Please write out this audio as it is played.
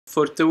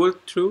For the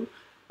walkthrough,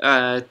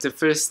 the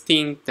first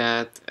thing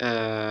that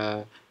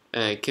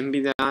can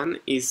be done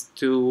is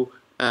to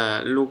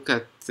look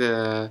at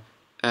the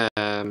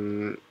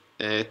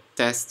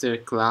tester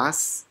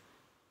class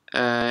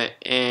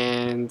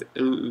and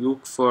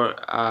look for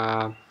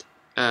a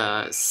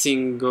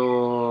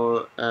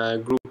single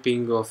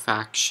grouping of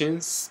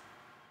actions.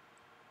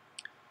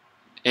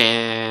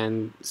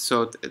 And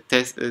so the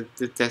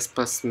test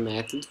pass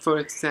method, for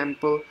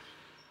example,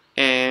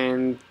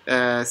 and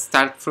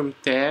start from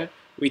there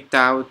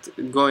without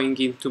going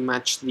into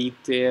much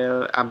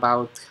detail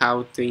about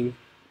how the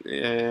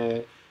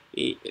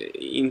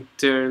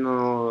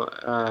internal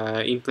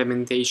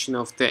implementation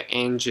of the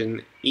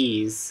engine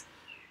is.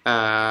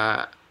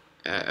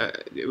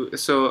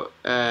 This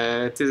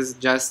is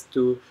just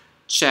to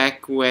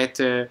check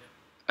whether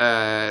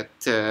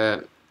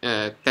the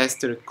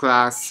tester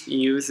class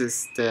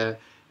uses the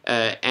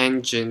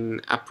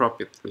engine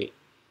appropriately.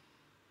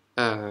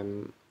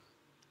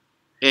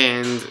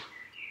 And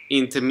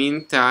in the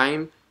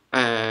meantime,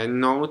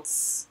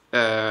 notes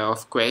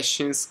of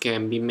questions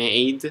can be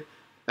made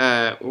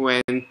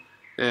when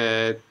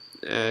the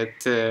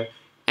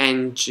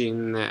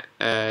engine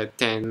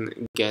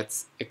then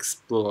gets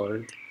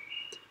explored.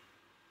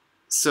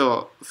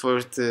 So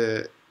for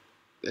the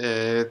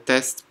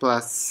test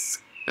plus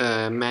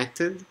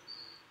method,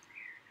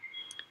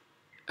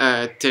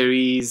 there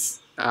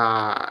is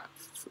a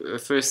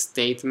first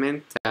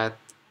statement that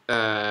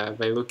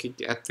by looking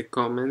at the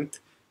comment,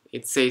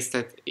 it says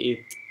that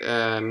it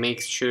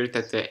makes sure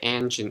that the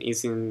engine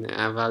is in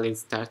a valid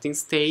starting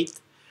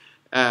state.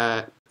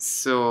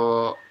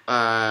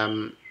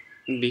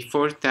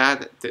 Before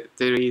that,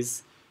 there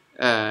is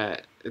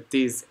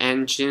this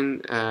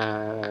engine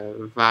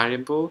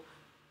variable,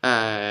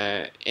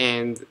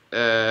 and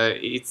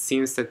it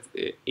seems that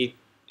it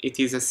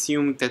is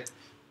assumed that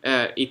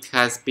it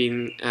has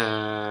been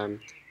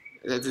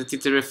that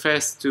it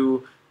refers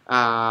to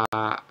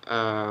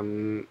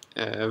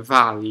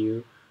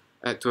value,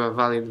 to a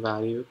valid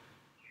value,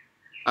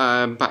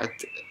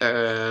 but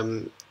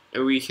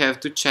we have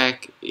to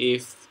check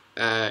if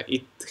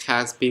it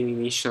has been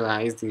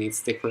initialized in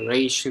its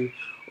declaration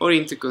or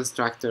in the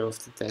constructor of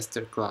the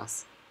tester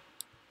class.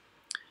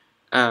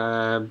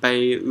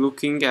 By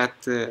looking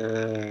at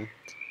the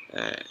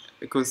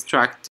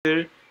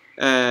constructor,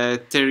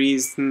 there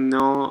is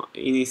no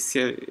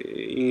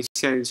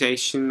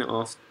initialization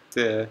of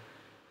the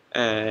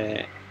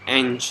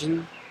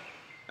engine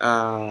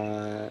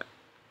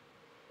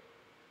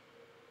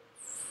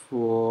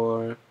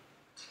for...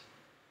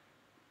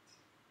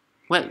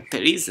 Well,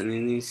 there is an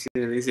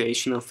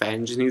initialization of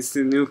engine. It's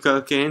the new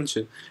calc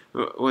engine.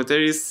 What are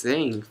you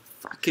saying?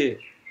 Fuck it.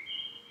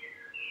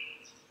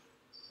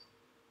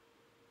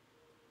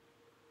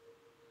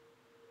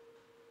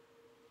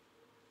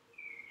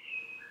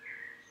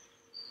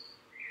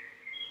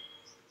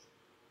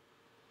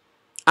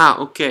 Ah,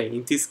 okay.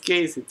 In this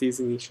case, it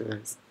is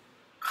initialized.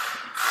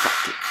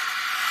 Fuck it.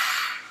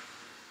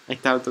 I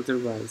thought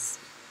otherwise.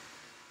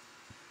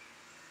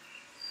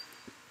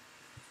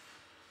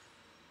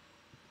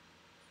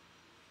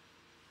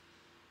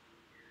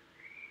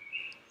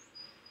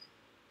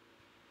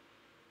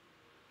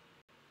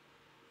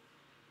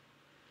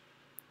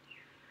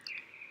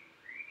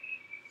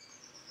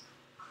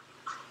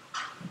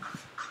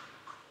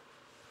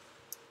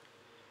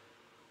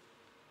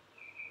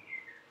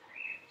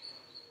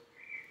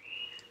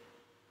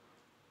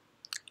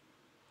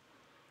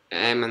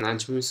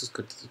 Mannaggia, mi sono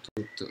scordato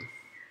tutto.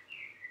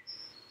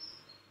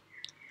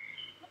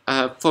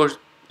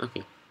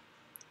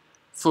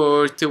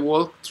 For the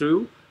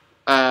walkthrough,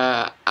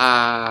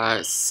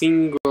 a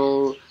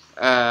single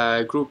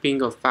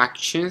grouping of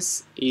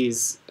actions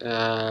is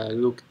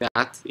looked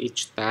at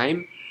each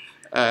time.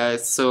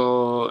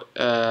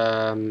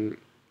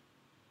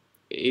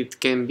 It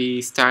can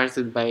be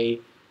started by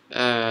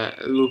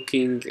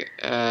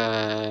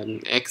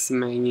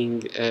examining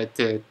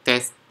the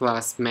test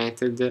plus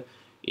method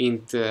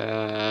in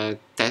the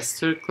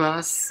tester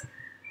class,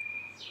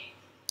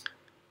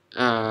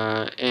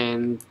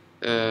 and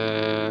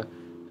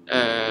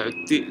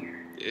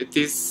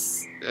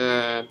this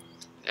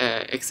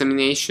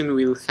examination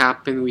will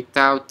happen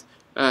without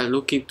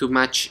looking too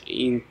much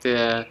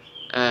into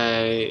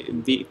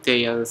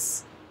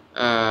details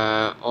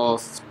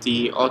of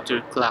the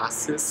other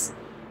classes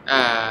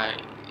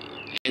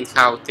and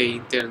how they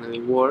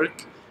internally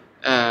work,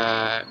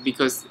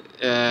 because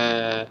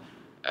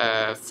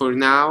for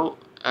now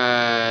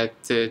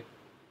the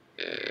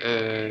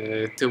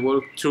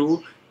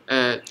walkthrough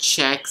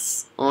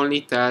checks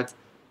only that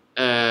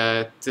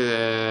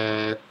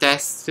the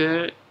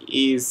tester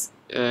is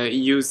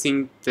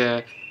using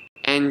the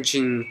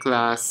engine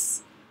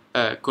class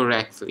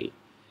correctly.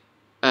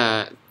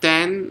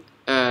 Then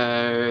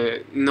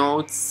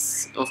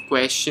notes of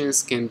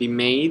questions can be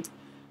made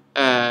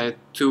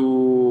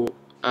to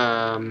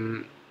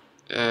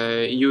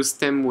use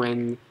them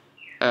when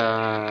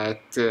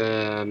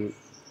the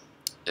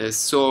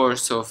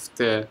source of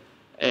the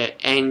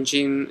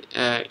engine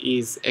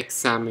is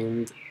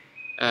examined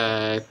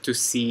to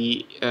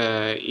see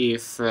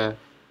if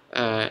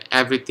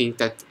everything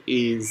that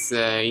is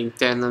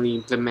internally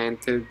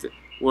implemented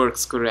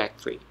works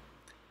correctly.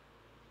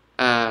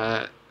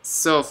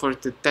 So for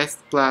the test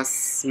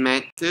plus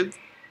method,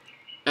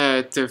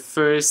 the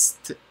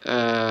first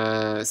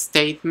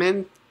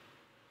statement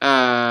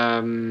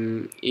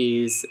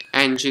is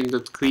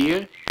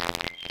engine.clear,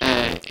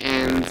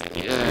 and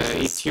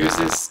it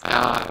uses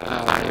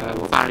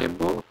a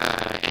variable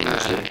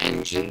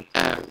engine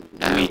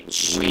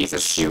which is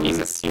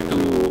assumed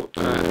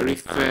to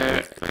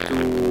refer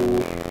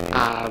to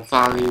a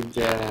valid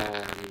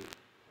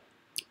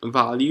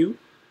value,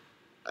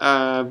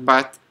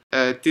 but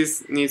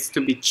this needs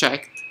to be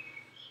checked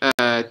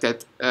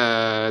that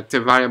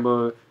the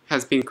variable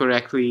has been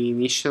correctly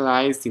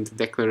initialized in the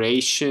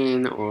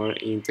declaration or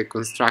in the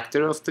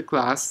constructor of the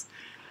class,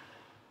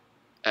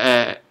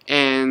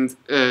 and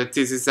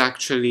this is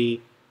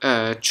actually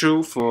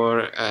true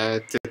for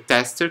the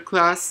tester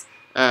class,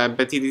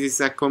 but it is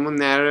a common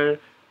error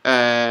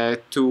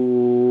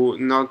to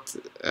not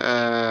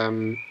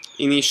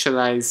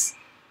initialize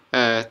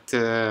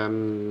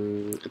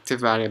the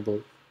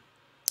variable.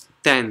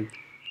 Then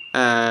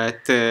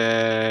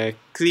the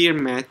clear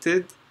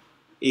method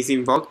is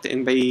invoked,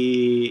 and by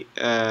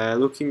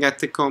looking at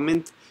the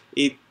comment,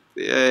 it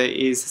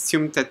is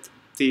assumed that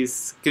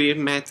this clear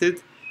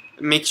method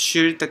makes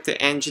sure that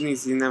the engine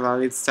is in a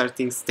valid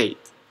starting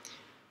state.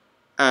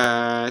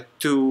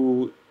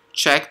 To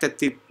check that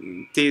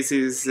this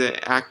is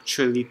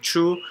actually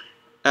true,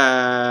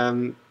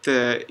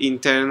 the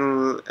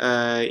internal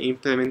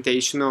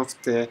implementation of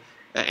the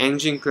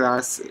engine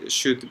class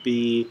should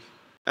be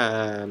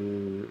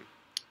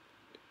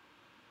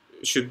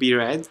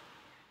read.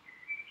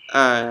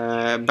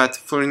 But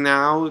for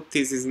now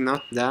this is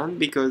not done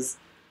because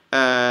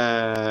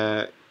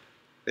the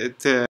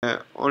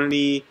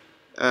only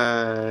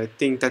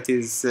thing that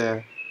is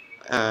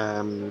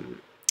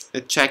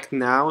checked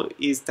now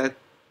is that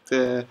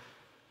the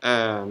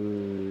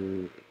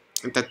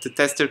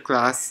tester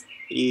class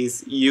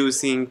is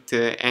using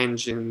the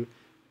engine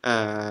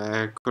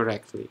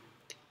correctly.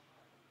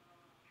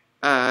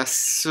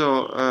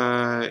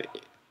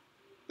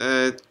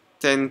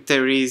 Then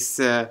there is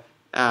a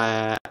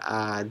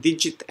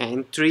digit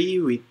entry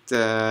with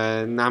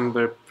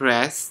number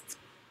pressed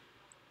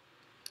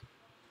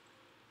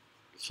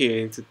here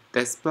into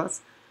test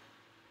plus,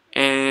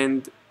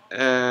 and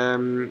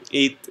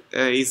it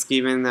is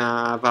given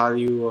a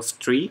value of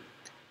 3.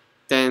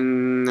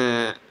 Then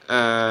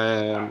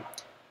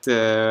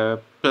the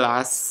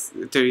plus,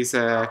 there is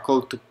a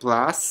call to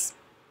plus,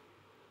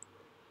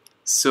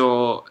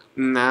 so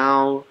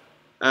now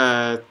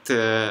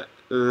the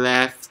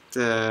left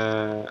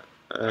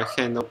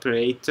hand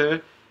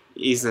operator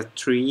is a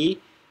 3,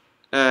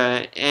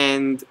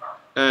 and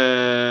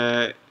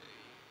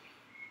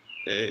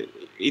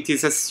it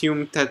is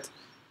assumed that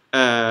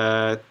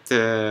the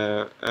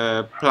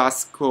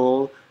plus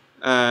call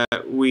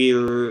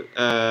will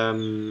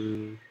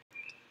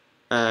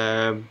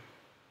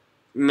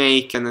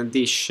make an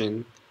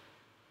addition.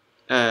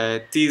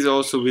 This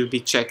also will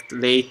be checked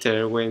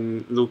later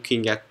when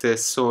looking at the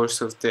source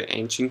of the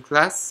engine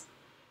class.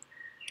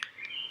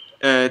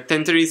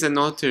 Then there is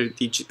another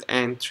digit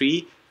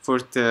entry for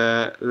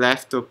the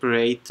left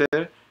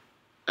operator,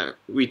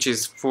 which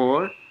is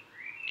 4,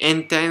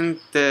 and then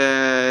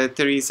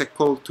there is a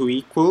call to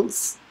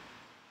equals,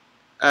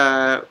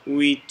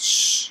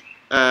 which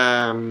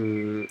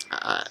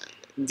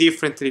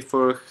differently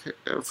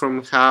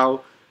from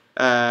how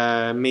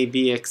may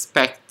be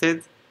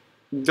expected,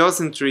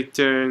 doesn't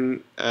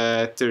return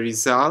the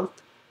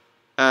result,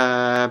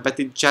 but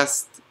it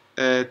just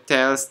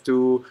tells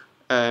to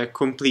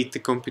complete the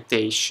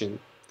computation.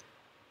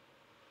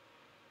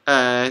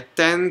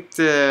 Then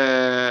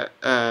the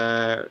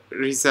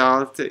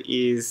result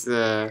is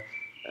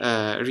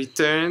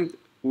returned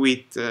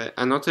with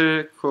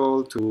another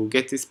call to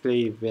get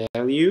display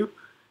value,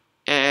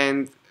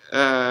 and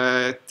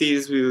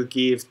this will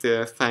give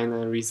the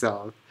final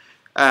result.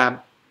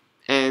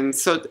 And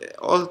so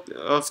all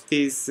of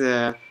these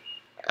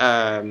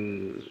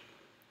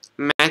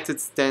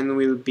methods then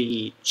will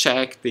be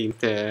checked in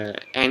the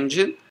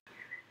engine,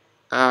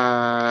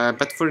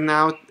 but for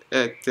now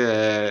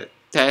the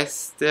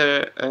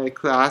tester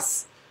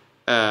class,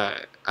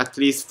 at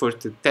least for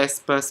the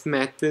test plus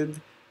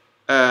method,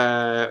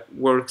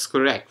 works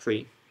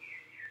correctly.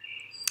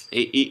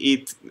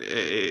 It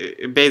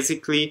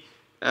basically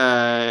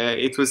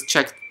it was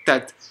checked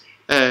that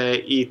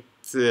it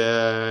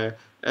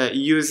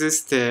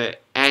uses the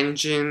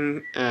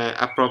engine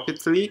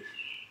appropriately,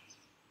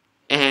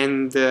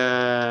 and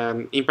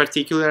in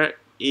particular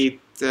it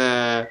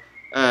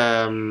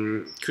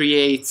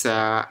creates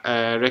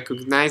a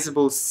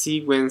recognizable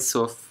sequence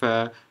of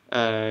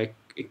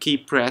key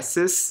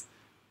presses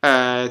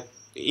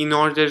in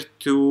order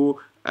to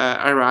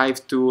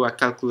arrive to a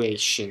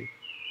calculation.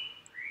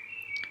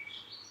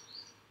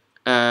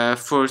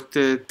 For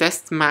the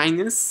test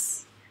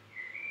minus,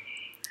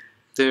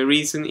 the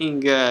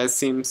reasoning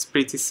seems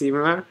pretty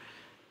similar.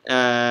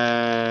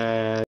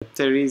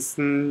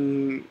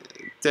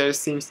 there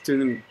seems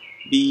to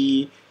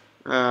be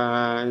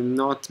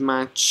not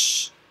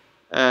much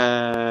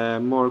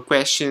more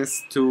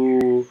questions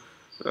to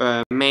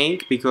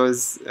make,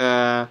 because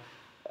uh,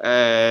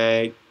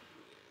 the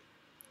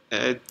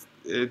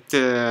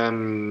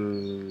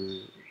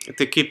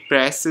key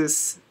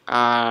presses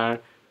are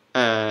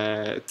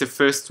the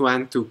first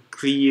one to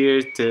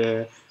clear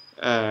the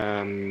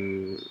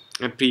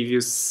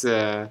previous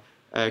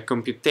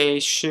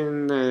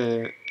computation,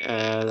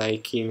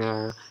 like in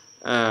a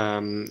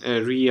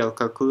real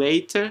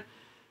calculator.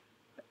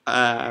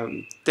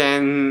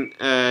 Then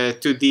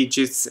 2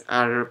 digits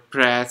are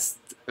pressed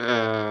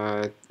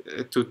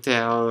to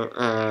tell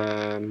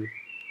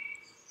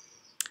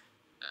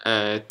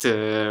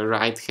the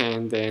right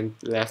hand and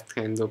left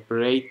hand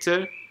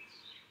operator,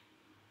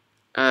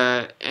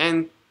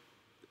 and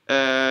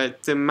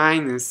the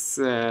minus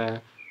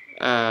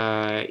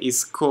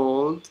is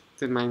called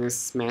the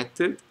minus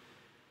method.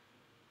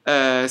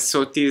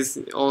 So this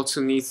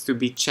also needs to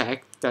be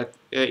checked that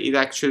it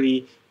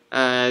actually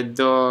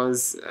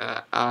does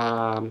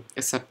a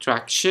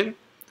subtraction.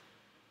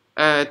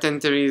 Then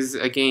there is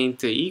again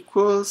the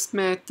equals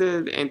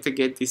method and the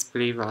get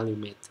display value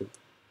method.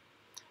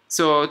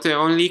 So the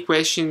only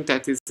question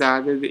that is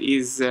added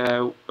is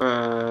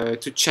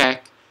to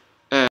check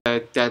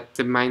that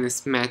the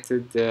minus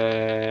method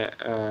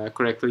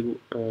correctly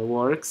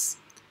works.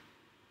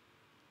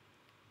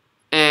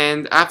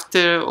 And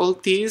after all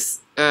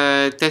this,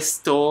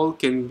 test all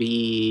can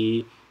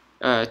be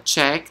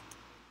checked,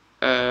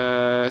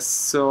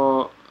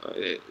 so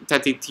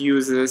that it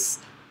uses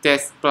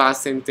test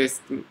plus and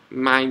test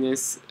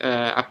minus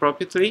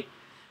appropriately.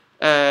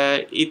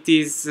 It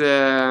is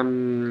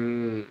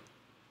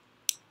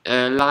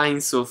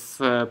lines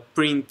of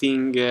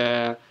printing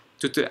to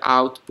the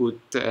output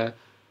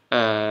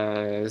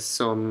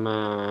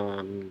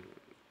some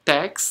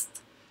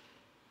text,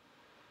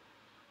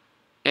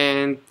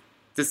 and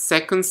the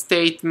second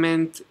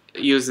statement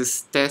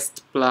uses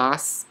test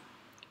plus,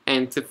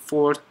 and the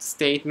fourth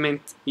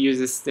statement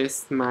uses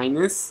test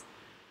minus,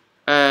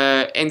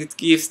 and it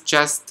gives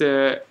just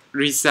the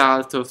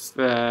result of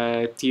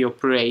the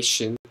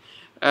operation,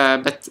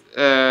 but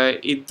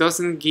it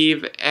doesn't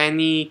give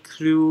any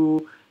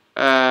clue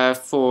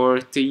for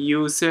the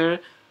user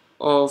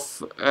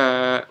of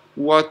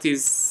what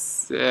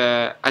is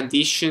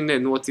addition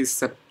and what is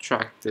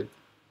subtracted.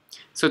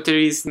 So there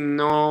is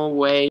no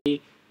way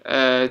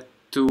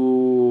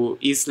to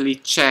easily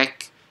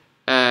check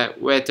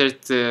whether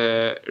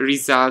the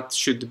result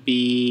should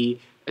be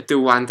the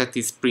one that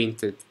is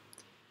printed.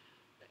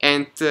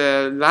 And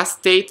the last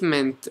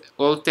statement,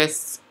 all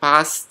tests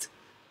passed,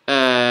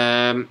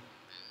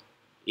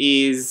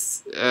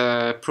 is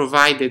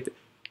provided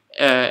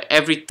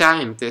every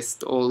time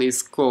test all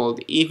is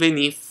called, even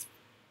if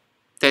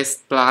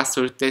test plus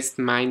or test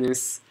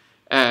minus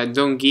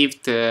don't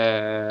give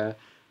the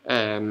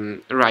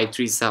right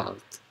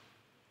result.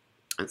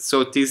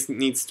 So this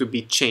needs to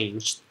be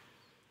changed.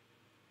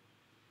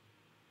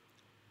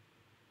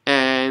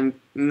 And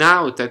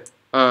now that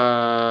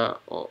all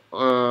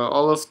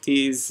of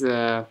these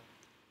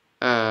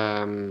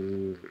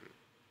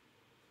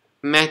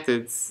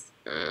methods,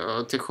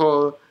 the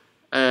whole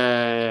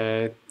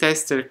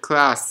tester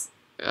class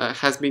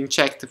has been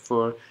checked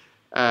for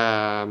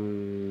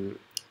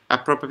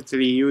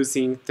appropriately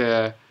using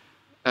the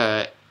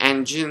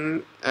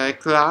engine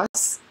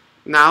class,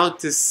 now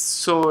the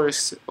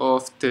source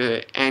of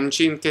the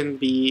engine can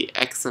be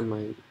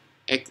examined.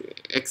 It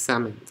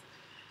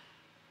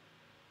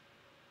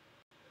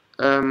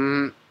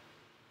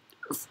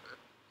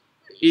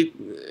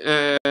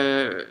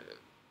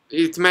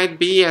it might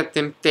be a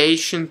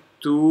temptation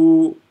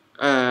to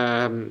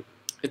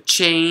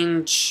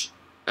change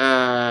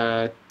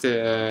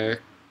the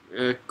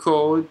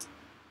code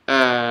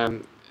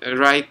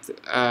right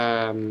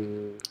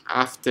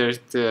after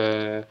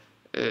the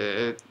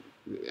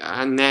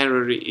an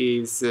error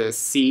is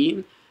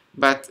seen,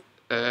 but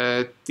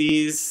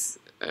this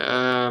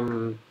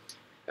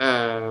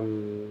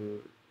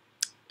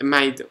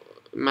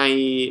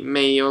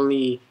may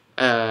only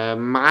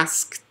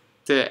mask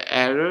the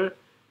error,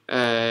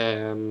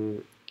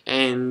 and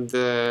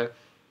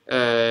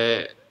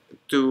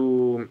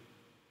to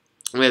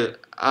well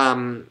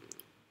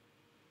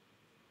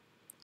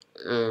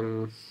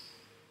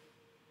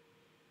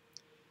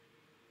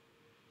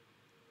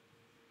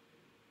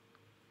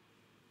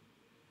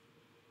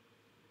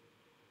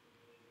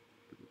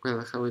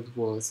well, how it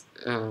was.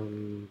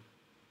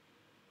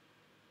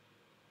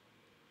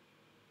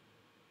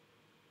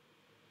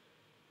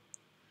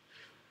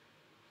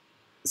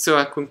 So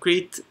a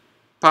concrete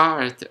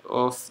part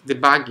of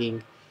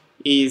debugging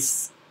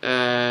is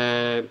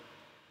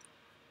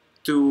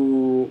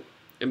to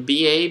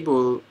be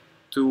able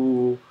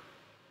to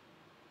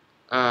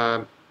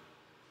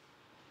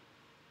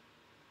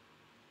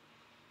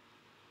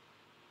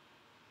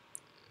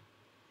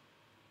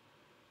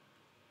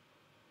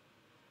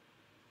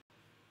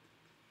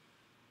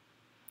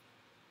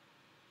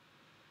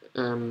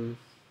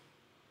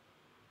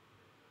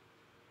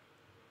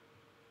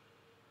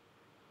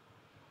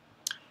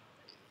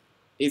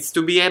is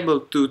to be able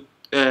to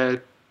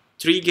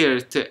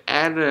trigger the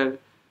error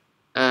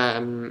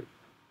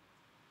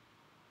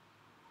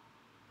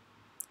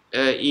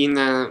in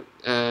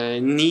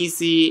an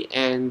easy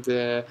and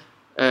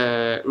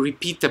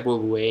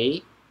repeatable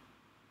way,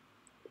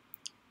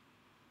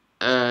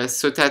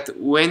 so that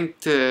when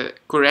the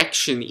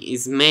correction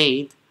is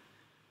made,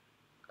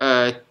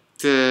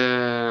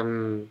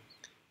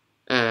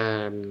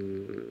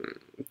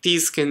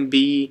 this can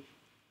be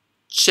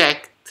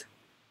checked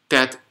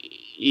that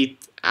it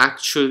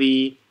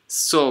actually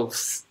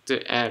solves the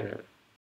error.